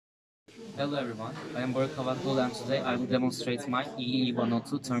Hello everyone, I am Bora Kavaklıoğlu and today I will demonstrate my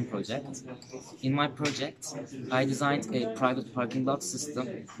EE102 turn project. In my project, I designed a private parking lot system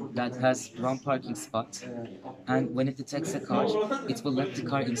that has one parking spot, and when it detects a car, it will let the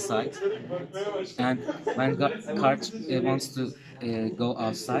car inside, and when car wants to go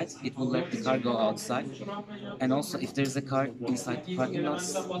outside, it will let the car go outside. And also, if there is a car inside the parking lot,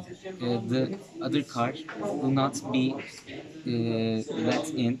 the other car will not be let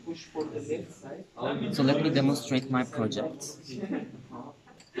in. So let me demonstrate my project.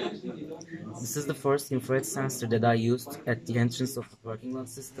 This is the first infrared sensor that I used at the entrance of the parking lot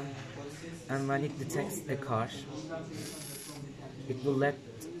system, and when it detects a car, it will let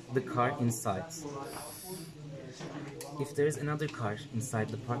the car inside. If there is another car inside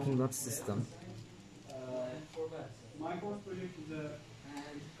the parking lot system,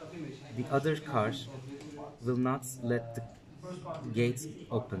 the other car will not let the gate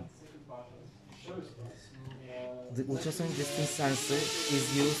open. The ultrasonic distance sensor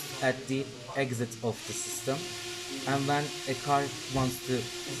is used at the exit of the system, and when a car wants to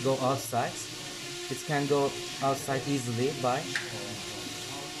go outside, it can go outside easily by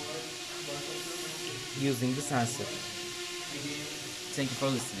using the sensor. Thank you for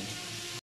listening.